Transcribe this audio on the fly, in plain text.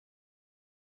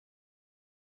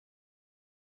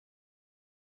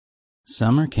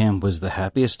Summer camp was the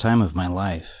happiest time of my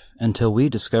life until we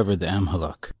discovered the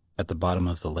Amhuluk at the bottom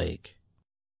of the lake.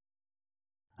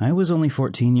 I was only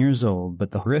 14 years old,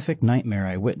 but the horrific nightmare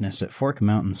I witnessed at Fork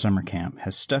Mountain Summer Camp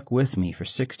has stuck with me for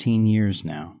 16 years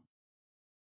now.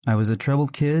 I was a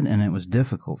troubled kid, and it was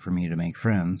difficult for me to make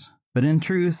friends, but in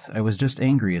truth, I was just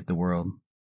angry at the world.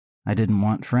 I didn't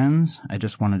want friends, I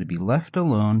just wanted to be left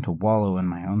alone to wallow in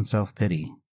my own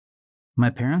self-pity. My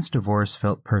parents' divorce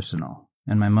felt personal,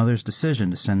 and my mother's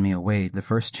decision to send me away the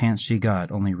first chance she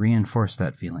got only reinforced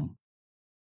that feeling.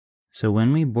 So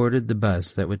when we boarded the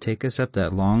bus that would take us up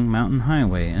that long mountain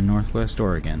highway in northwest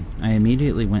Oregon, I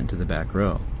immediately went to the back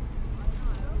row.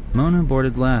 Mona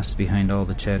boarded last behind all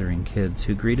the chattering kids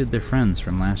who greeted their friends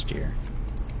from last year.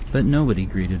 But nobody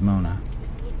greeted Mona.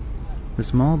 The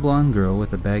small blonde girl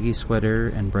with a baggy sweater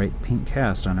and bright pink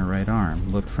cast on her right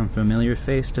arm looked from familiar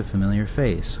face to familiar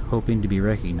face, hoping to be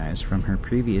recognized from her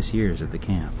previous years at the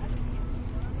camp.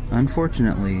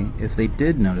 Unfortunately, if they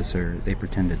did notice her, they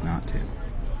pretended not to.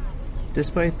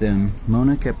 Despite them,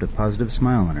 Mona kept a positive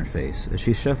smile on her face as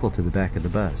she shuffled to the back of the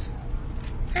bus.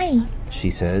 "Hi,"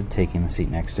 she said, taking the seat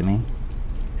next to me.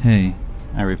 "Hey,"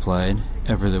 I replied,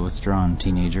 ever the withdrawn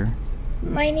teenager.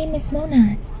 "My name is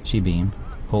Mona," she beamed,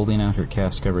 holding out her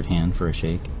cast-covered hand for a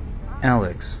shake.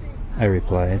 "Alex," I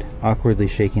replied, awkwardly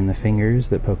shaking the fingers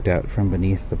that poked out from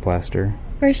beneath the plaster.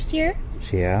 "First year?"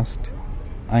 she asked.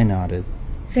 I nodded.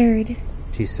 "Third."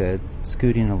 she said,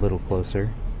 scooting a little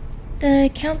closer.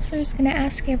 "The counselor's gonna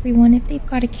ask everyone if they've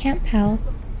got a camp pal.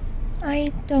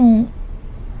 I don't.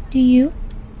 Do you?"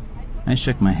 I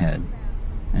shook my head,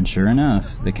 and sure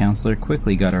enough, the counselor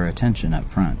quickly got our attention up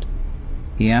front.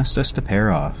 He asked us to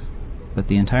pair off, but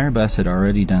the entire bus had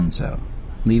already done so,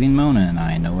 leaving Mona and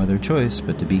I no other choice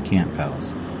but to be camp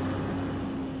pals.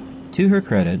 To her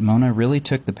credit, Mona really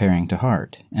took the pairing to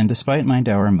heart, and despite my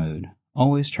dour mood,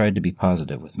 always tried to be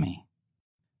positive with me.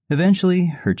 Eventually,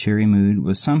 her cheery mood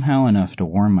was somehow enough to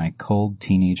warm my cold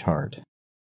teenage heart.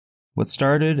 What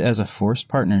started as a forced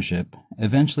partnership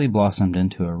eventually blossomed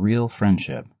into a real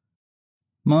friendship.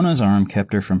 Mona's arm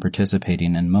kept her from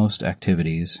participating in most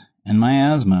activities, and my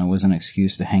asthma was an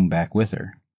excuse to hang back with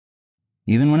her.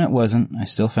 Even when it wasn't, I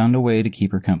still found a way to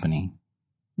keep her company.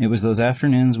 It was those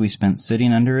afternoons we spent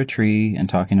sitting under a tree and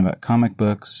talking about comic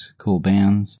books, cool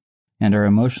bands, and our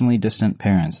emotionally distant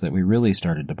parents that we really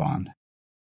started to bond.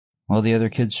 While the other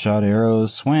kids shot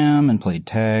arrows, swam, and played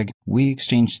tag, we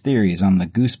exchanged theories on the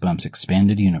Goosebumps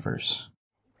expanded universe.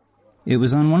 It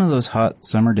was on one of those hot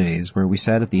summer days where we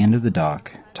sat at the end of the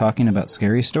dock, talking about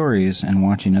scary stories and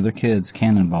watching other kids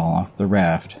cannonball off the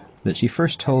raft, that she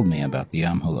first told me about the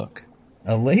Amhuluk.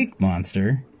 "A lake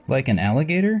monster? Like an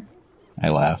alligator?" I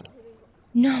laughed.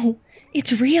 "No,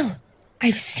 it's real.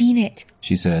 I've seen it,"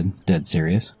 she said, dead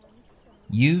serious.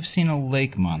 "You've seen a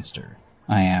lake monster?"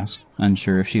 I asked,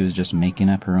 unsure if she was just making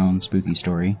up her own spooky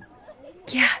story.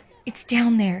 "Yeah, it's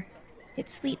down there. It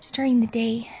sleeps during the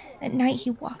day. At night he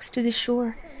walks to the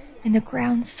shore, and the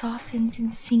ground softens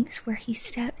and sinks where he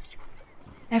steps.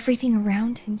 Everything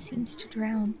around him seems to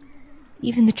drown.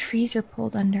 Even the trees are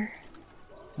pulled under."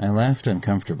 I laughed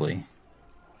uncomfortably.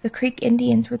 "The Creek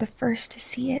Indians were the first to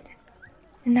see it,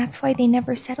 and that's why they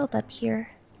never settled up here.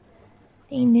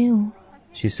 They knew,"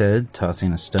 she said,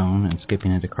 tossing a stone and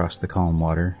skipping it across the calm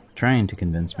water, trying to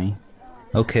convince me.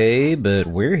 "Okay, but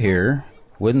we're here.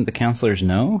 Wouldn't the counselors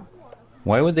know?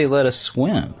 Why would they let us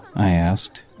swim?" I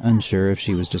asked, unsure if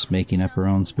she was just making up her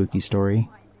own spooky story.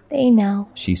 "They know,"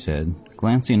 she said,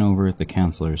 glancing over at the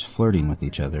counselors flirting with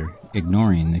each other,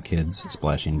 ignoring the kids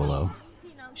splashing below.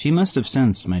 She must have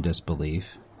sensed my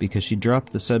disbelief, because she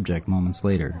dropped the subject moments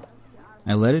later.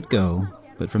 I let it go,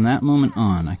 but from that moment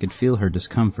on, I could feel her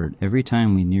discomfort every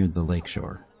time we neared the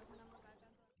lakeshore.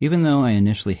 Even though I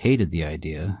initially hated the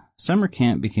idea, summer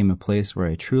camp became a place where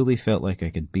I truly felt like I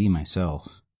could be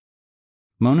myself.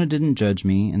 Mona didn't judge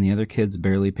me, and the other kids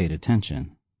barely paid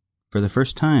attention. For the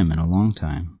first time in a long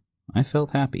time, I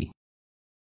felt happy.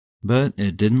 But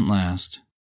it didn't last.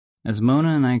 As Mona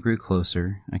and I grew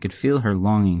closer, I could feel her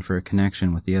longing for a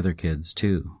connection with the other kids,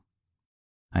 too.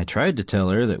 I tried to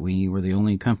tell her that we were the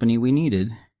only company we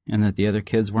needed, and that the other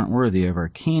kids weren't worthy of our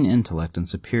keen intellect and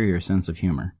superior sense of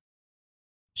humor.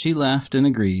 She laughed and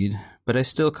agreed, but I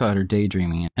still caught her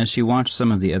daydreaming as she watched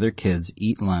some of the other kids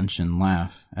eat lunch and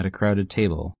laugh at a crowded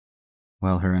table,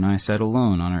 while her and I sat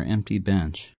alone on our empty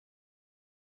bench.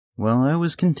 While I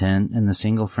was content in the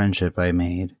single friendship I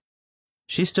made,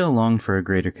 she still longed for a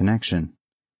greater connection.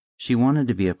 She wanted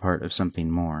to be a part of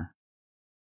something more.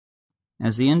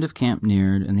 As the end of camp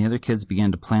neared and the other kids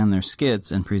began to plan their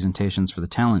skits and presentations for the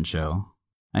talent show,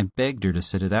 I begged her to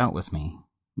sit it out with me,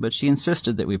 but she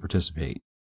insisted that we participate.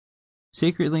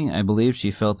 Secretly, I believed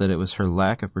she felt that it was her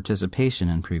lack of participation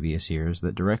in previous years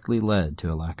that directly led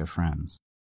to a lack of friends.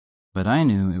 But I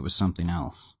knew it was something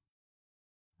else.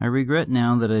 I regret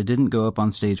now that I didn't go up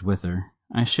on stage with her.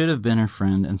 I should have been her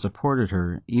friend and supported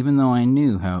her, even though I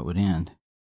knew how it would end.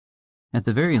 At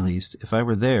the very least, if I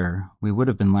were there, we would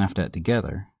have been laughed at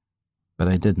together. But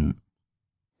I didn't.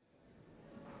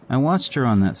 I watched her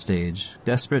on that stage,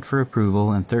 desperate for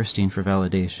approval and thirsting for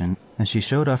validation, as she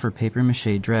showed off her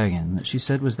papier-mâché dragon that she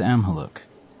said was the Amhuluk.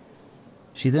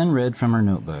 She then read from her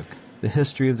notebook the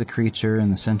history of the creature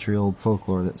and the century-old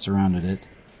folklore that surrounded it.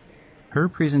 Her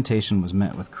presentation was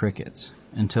met with crickets,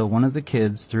 until one of the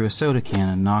kids threw a soda can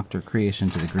and knocked her creation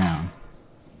to the ground.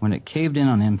 When it caved in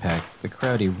on impact, the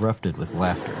crowd erupted with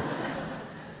laughter.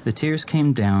 The tears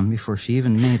came down before she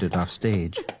even made it off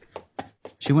stage.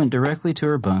 She went directly to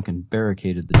her bunk and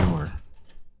barricaded the door.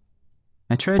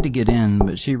 I tried to get in,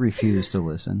 but she refused to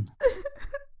listen.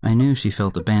 I knew she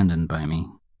felt abandoned by me.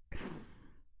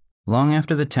 Long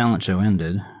after the talent show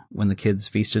ended, when the kids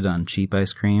feasted on cheap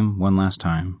ice cream one last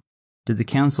time, did the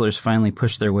counselors finally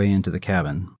push their way into the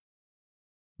cabin.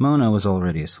 Mona was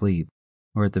already asleep,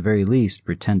 or at the very least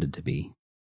pretended to be.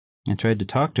 I tried to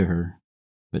talk to her,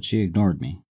 but she ignored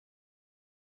me.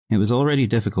 It was already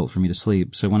difficult for me to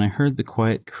sleep, so when I heard the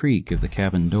quiet creak of the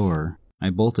cabin door, I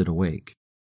bolted awake.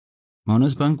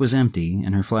 Mona's bunk was empty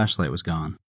and her flashlight was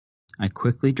gone. I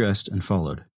quickly dressed and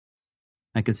followed.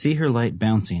 I could see her light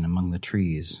bouncing among the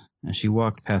trees as she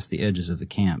walked past the edges of the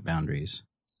camp boundaries.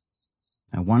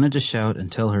 I wanted to shout and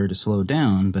tell her to slow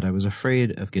down, but I was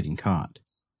afraid of getting caught.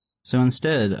 So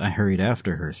instead, I hurried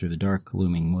after her through the dark,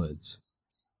 looming woods.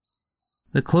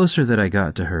 The closer that I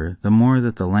got to her, the more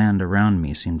that the land around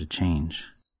me seemed to change.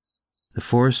 The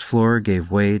forest floor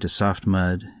gave way to soft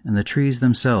mud, and the trees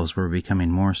themselves were becoming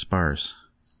more sparse.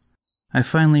 I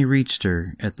finally reached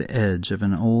her at the edge of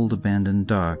an old abandoned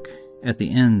dock at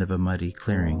the end of a muddy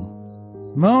clearing.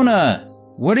 "Mona!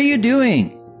 What are you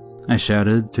doing?" I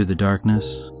shouted through the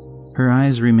darkness. Her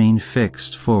eyes remained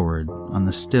fixed forward on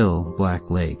the still black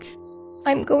lake.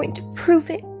 "I'm going to prove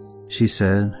it," she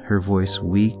said, her voice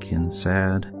weak and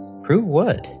sad. "Prove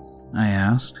what?" I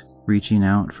asked, reaching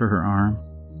out for her arm.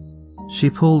 She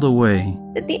pulled away.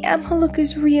 "That the Amhuluk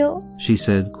is real," she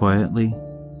said quietly.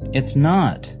 "It's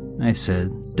not," I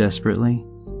said desperately.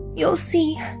 "You'll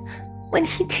see. When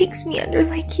he takes me under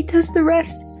like he does the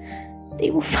rest,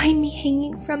 they will find me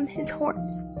hanging from his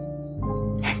horns.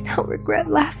 And they'll regret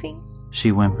laughing," she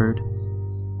whimpered.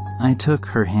 I took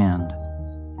her hand.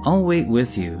 "I'll wait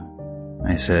with you,"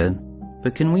 I said,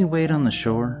 "but can we wait on the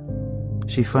shore?"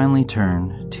 She finally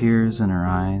turned, tears in her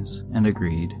eyes, and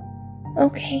agreed.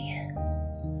 "Okay."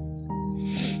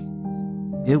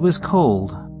 It was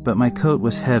cold, but my coat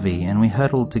was heavy and we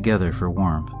huddled together for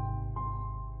warmth.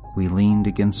 We leaned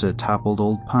against a toppled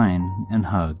old pine and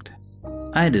hugged.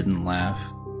 I didn't laugh.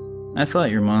 "I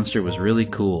thought your monster was really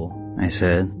cool," I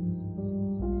said.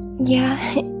 "Yeah,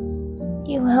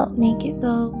 you helped make it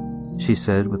though," she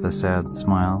said with a sad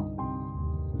smile.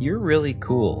 "You're really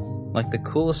cool, like the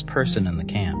coolest person in the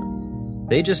camp.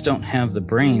 They just don't have the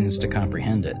brains to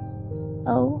comprehend it."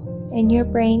 "Oh, and your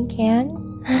brain can?"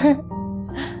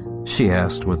 she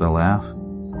asked with a laugh.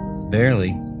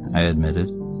 "Barely," I admitted.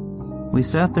 We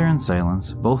sat there in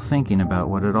silence, both thinking about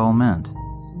what it all meant,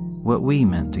 what we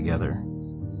meant together.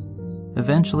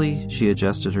 Eventually, she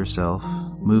adjusted herself,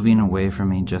 moving away from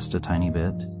me just a tiny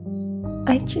bit.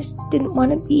 "I just didn't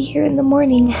want to be here in the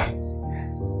morning.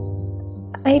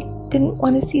 I didn't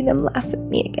want to see them laugh at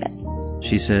me again,"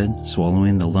 she said,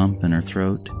 swallowing the lump in her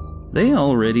throat. "They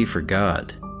already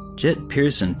forgot. Jet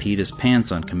Pearson peed his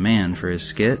pants on command for his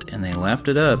skit, and they lapped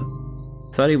it up.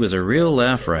 Thought he was a real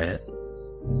laugh riot.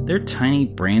 Their tiny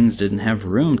brains didn't have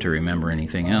room to remember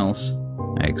anything else,"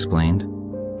 I explained.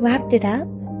 "Lapped it up?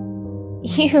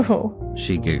 Ew,"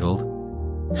 she giggled.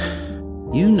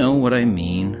 "You know what I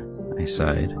mean," I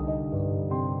sighed.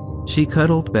 She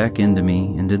cuddled back into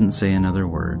me and didn't say another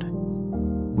word.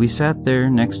 We sat there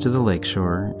next to the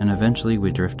lakeshore, and eventually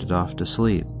we drifted off to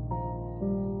sleep.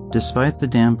 Despite the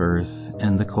damp earth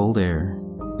and the cold air,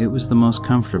 it was the most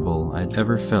comfortable I'd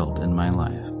ever felt in my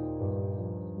life.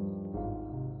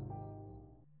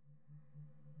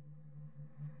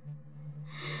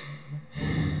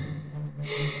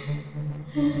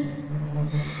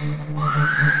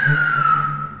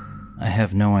 I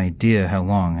have no idea how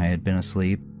long I had been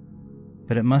asleep,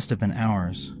 but it must have been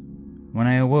hours. When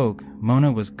I awoke,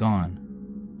 Mona was gone.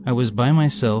 I was by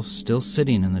myself, still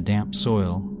sitting in the damp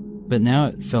soil, but now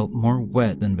it felt more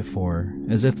wet than before,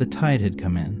 as if the tide had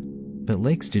come in. But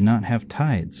lakes do not have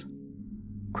tides.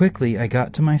 Quickly, I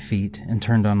got to my feet and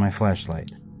turned on my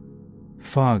flashlight.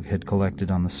 Fog had collected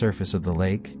on the surface of the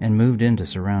lake and moved in to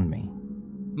surround me.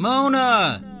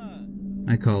 "Mona!"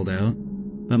 I called out,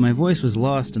 but my voice was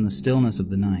lost in the stillness of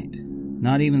the night.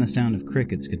 Not even the sound of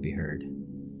crickets could be heard.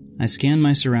 I scanned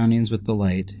my surroundings with the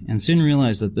light and soon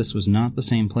realized that this was not the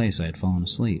same place I had fallen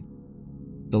asleep.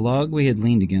 The log we had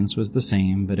leaned against was the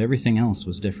same, but everything else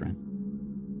was different.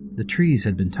 The trees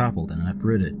had been toppled and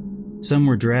uprooted. Some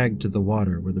were dragged to the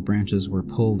water where the branches were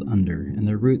pulled under, and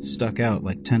their roots stuck out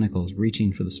like tentacles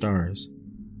reaching for the stars.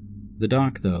 The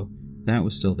dock, though, that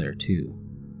was still there too.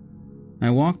 I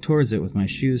walked towards it with my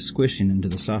shoes squishing into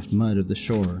the soft mud of the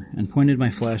shore and pointed my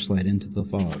flashlight into the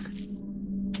fog.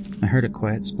 I heard a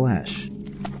quiet splash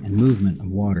and movement of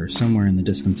water somewhere in the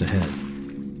distance ahead.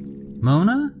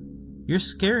 "Mona? You're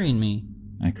scaring me,"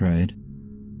 I cried.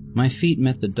 My feet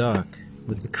met the dock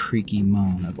with the creaky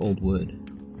moan of old wood,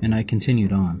 and I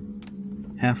continued on.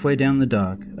 Halfway down the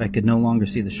dock, I could no longer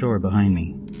see the shore behind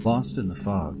me, lost in the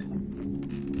fog.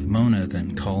 Mona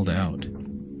then called out.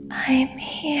 "I'm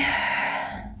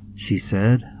here," she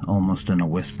said, almost in a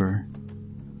whisper.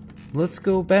 "Let's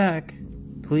go back,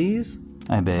 please,"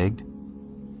 I begged.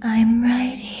 "I'm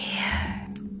right here,"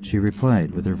 she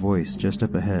replied with her voice just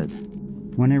up ahead.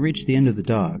 When I reached the end of the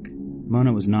dock,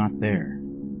 Mona was not there.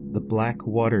 The black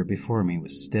water before me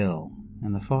was still,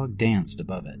 and the fog danced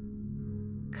above it.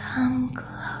 "Come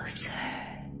closer,"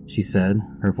 she said,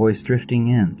 her voice drifting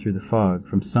in through the fog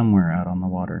from somewhere out on the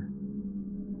water.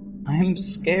 "I'm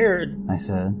scared," I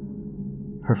said.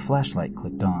 Her flashlight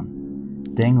clicked on,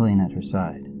 dangling at her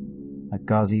side, a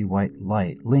gauzy white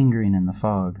light lingering in the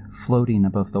fog, floating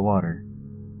above the water.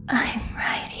 "I'm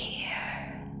right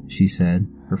here," she said,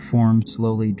 her form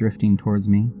slowly drifting towards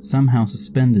me, somehow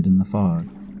suspended in the fog.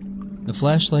 The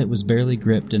flashlight was barely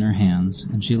gripped in her hands,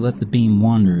 and she let the beam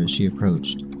wander as she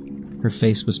approached. Her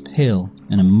face was pale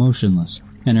and emotionless,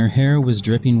 and her hair was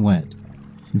dripping wet.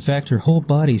 In fact, her whole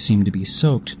body seemed to be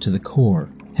soaked to the core,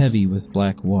 heavy with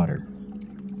black water.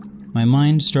 My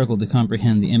mind struggled to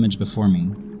comprehend the image before me.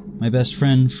 My best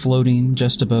friend floating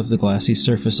just above the glassy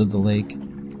surface of the lake.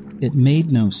 It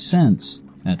made no sense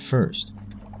at first.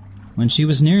 When she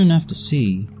was near enough to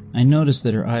see, I noticed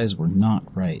that her eyes were not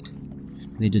right.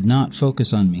 They did not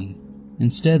focus on me.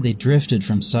 Instead, they drifted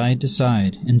from side to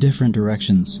side in different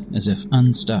directions, as if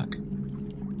unstuck.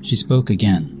 She spoke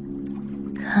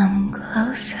again. "Come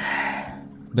closer."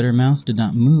 But her mouth did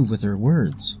not move with her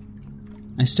words.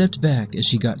 I stepped back as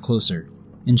she got closer.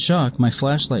 In shock, my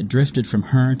flashlight drifted from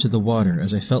her to the water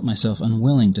as I felt myself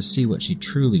unwilling to see what she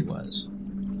truly was.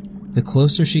 The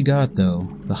closer she got,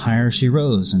 though, the higher she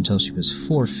rose until she was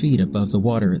 4 feet above the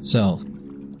water itself.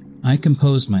 I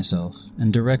composed myself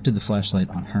and directed the flashlight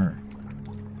on her.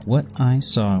 What I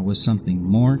saw was something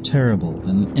more terrible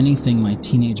than anything my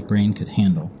teenage brain could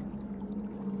handle.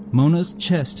 Mona's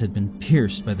chest had been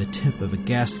pierced by the tip of a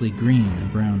ghastly green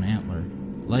and brown antler,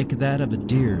 like that of a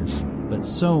deer's, but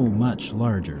so much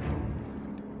larger.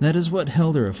 That is what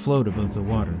held her afloat above the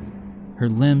water, her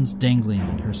limbs dangling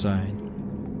at her side.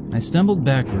 I stumbled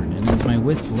backward, and as my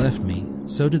wits left me,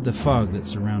 so did the fog that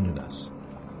surrounded us.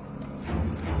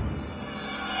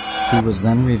 He was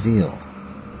then revealed,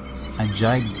 a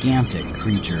gigantic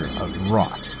creature of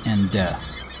rot and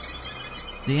death.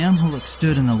 The Amhuluk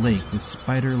stood in the lake with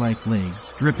spider-like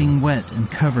legs, dripping wet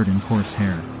and covered in coarse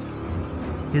hair.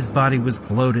 His body was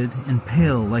bloated and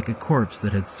pale like a corpse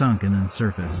that had sunk and then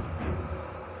surfaced.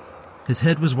 His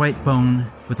head was white bone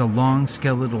with a long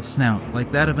skeletal snout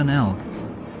like that of an elk,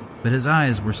 but his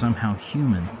eyes were somehow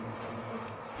human.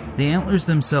 The antlers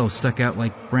themselves stuck out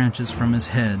like branches from his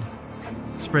head,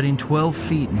 spreading 12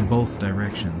 feet in both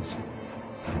directions.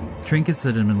 Trinkets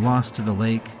that had been lost to the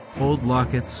lake, old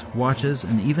lockets, watches,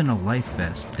 and even a life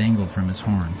vest dangled from his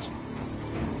horns.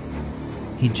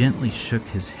 He gently shook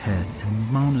his head,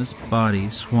 and Mona's body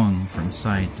swung from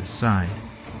side to side.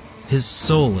 His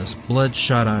soulless,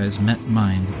 bloodshot eyes met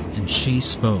mine, and she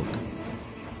spoke.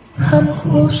 "Come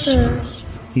closer,"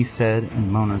 he said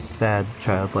in Mona's sad,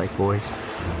 childlike voice.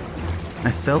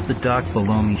 I felt the dock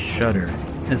below me shudder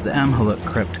as the Amhuluk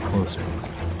crept closer,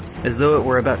 as though it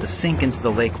were about to sink into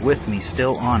the lake with me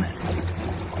still on it.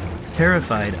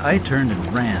 Terrified, I turned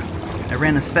and ran. I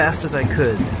ran as fast as I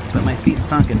could, but my feet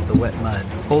sunk into the wet mud,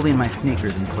 holding my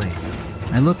sneakers in place.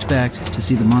 I looked back to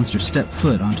see the monster step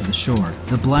foot onto the shore,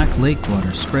 the black lake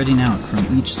water spreading out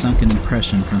from each sunken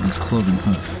impression from his cloven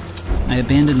hoof. I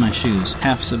abandoned my shoes,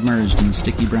 half submerged in the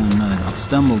sticky brown mud, and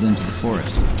stumbled into the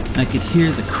forest. I could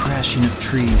hear the crashing of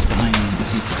trees behind me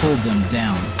as he pulled them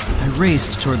down. I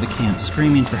raced toward the camp,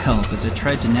 screaming for help as I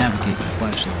tried to navigate my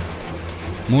flashlight.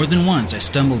 More than once I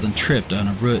stumbled and tripped on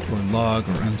a root or log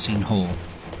or unseen hole.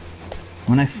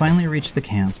 When I finally reached the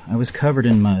camp, I was covered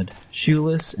in mud,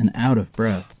 shoeless, and out of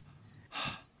breath.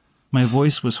 My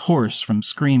voice was hoarse from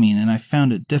screaming, and I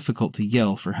found it difficult to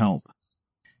yell for help.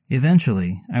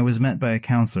 Eventually, I was met by a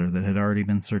counselor that had already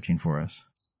been searching for us.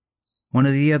 One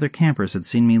of the other campers had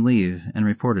seen me leave and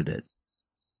reported it.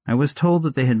 I was told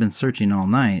that they had been searching all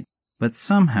night, but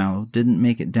somehow didn't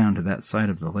make it down to that side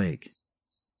of the lake.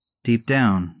 Deep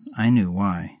down, I knew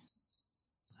why.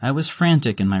 I was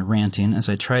frantic in my ranting as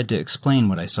I tried to explain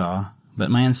what I saw, but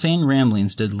my insane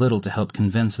ramblings did little to help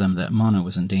convince them that Mona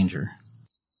was in danger.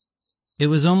 It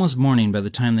was almost morning by the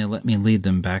time they let me lead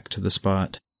them back to the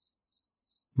spot.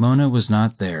 Mona was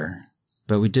not there,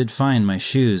 but we did find my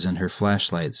shoes and her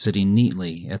flashlight sitting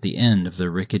neatly at the end of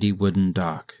the rickety wooden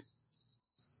dock.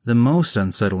 The most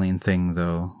unsettling thing,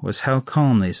 though, was how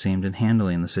calm they seemed in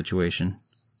handling the situation.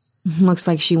 Looks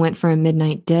like she went for a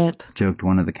midnight dip, joked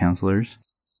one of the counselors.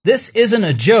 This isn't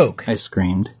a joke, I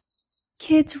screamed.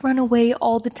 Kids run away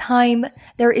all the time.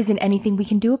 There isn't anything we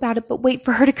can do about it but wait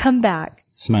for her to come back,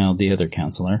 smiled the other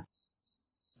counselor.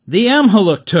 The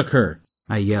Amhuluk took her,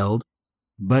 I yelled,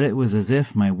 but it was as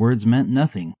if my words meant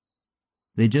nothing.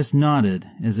 They just nodded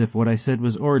as if what I said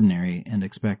was ordinary and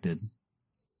expected.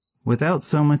 Without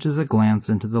so much as a glance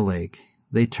into the lake,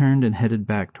 they turned and headed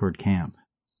back toward camp.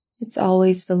 It's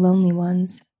always the lonely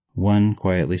ones, one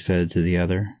quietly said to the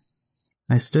other.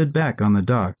 I stood back on the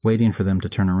dock, waiting for them to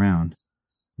turn around.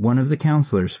 One of the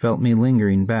counselors felt me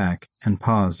lingering back and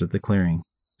paused at the clearing,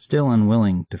 still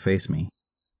unwilling to face me.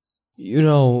 You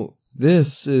know,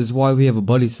 this is why we have a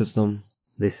buddy system,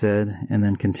 they said, and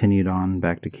then continued on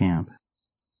back to camp.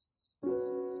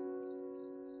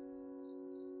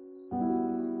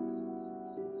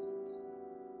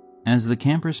 As the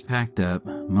campers packed up,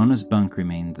 Mona's bunk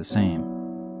remained the same.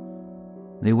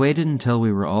 They waited until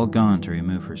we were all gone to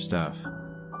remove her stuff.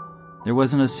 There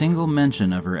wasn't a single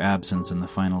mention of her absence in the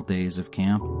final days of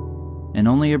camp, and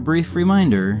only a brief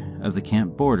reminder of the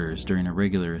camp borders during a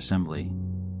regular assembly.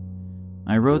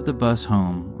 I rode the bus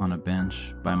home on a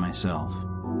bench by myself.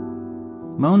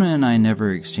 Mona and I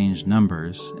never exchanged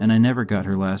numbers, and I never got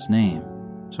her last name,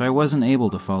 so I wasn't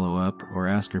able to follow up or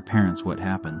ask her parents what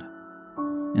happened.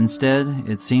 Instead,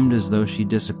 it seemed as though she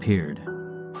disappeared,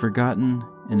 forgotten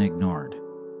and ignored.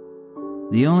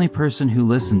 The only person who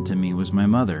listened to me was my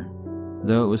mother,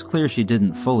 though it was clear she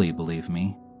didn't fully believe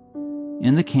me.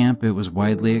 In the camp, it was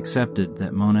widely accepted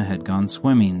that Mona had gone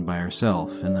swimming by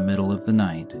herself in the middle of the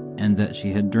night and that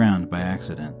she had drowned by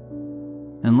accident.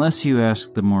 Unless you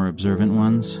asked the more observant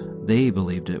ones, they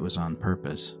believed it was on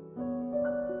purpose.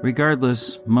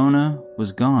 Regardless, Mona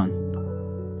was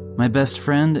gone. My best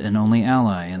friend and only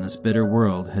ally in this bitter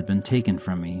world had been taken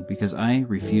from me because I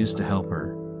refused to help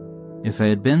her. If I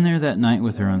had been there that night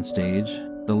with her on stage,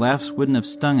 the laughs wouldn't have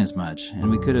stung as much and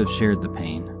we could have shared the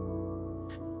pain.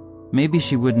 Maybe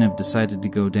she wouldn't have decided to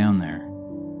go down there.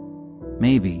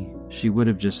 Maybe she would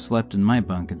have just slept in my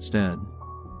bunk instead.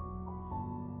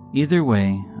 Either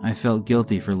way, I felt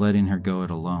guilty for letting her go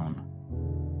it alone.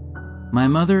 My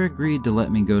mother agreed to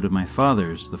let me go to my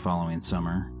father's the following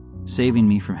summer, saving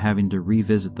me from having to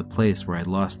revisit the place where I'd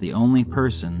lost the only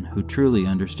person who truly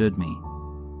understood me.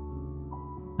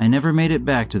 I never made it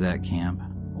back to that camp,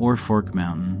 or Fork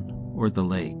Mountain, or the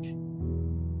lake.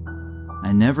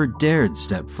 I never dared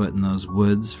step foot in those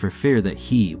woods for fear that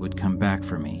he would come back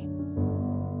for me.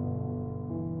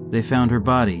 They found her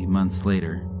body months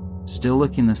later, still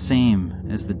looking the same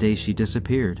as the day she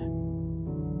disappeared.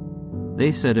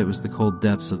 They said it was the cold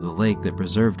depths of the lake that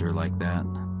preserved her like that,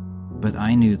 but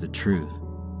I knew the truth.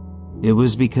 It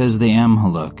was because the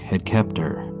Amhuluk had kept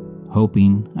her,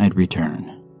 hoping I'd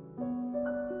return.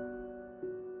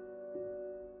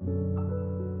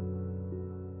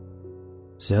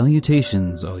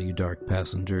 Salutations, all you dark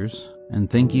passengers, and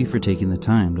thank you for taking the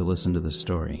time to listen to this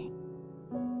story.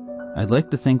 I'd like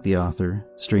to thank the author,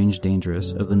 Strange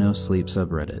Dangerous, of the No Sleep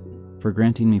subreddit, for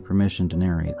granting me permission to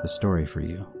narrate the story for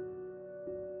you.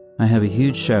 I have a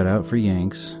huge shout out for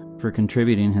Yanks for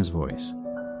contributing his voice.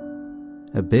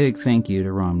 A big thank you to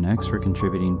Romnex for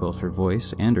contributing both her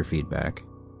voice and her feedback.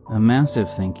 A massive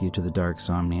thank you to the Dark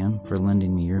Somnium for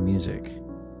lending me your music.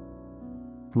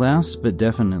 Last but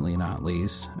definitely not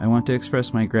least, I want to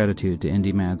express my gratitude to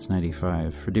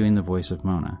IndieMads95 for doing the voice of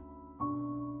Mona.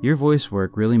 Your voice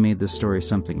work really made this story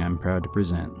something I'm proud to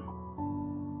present.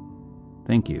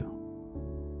 Thank you.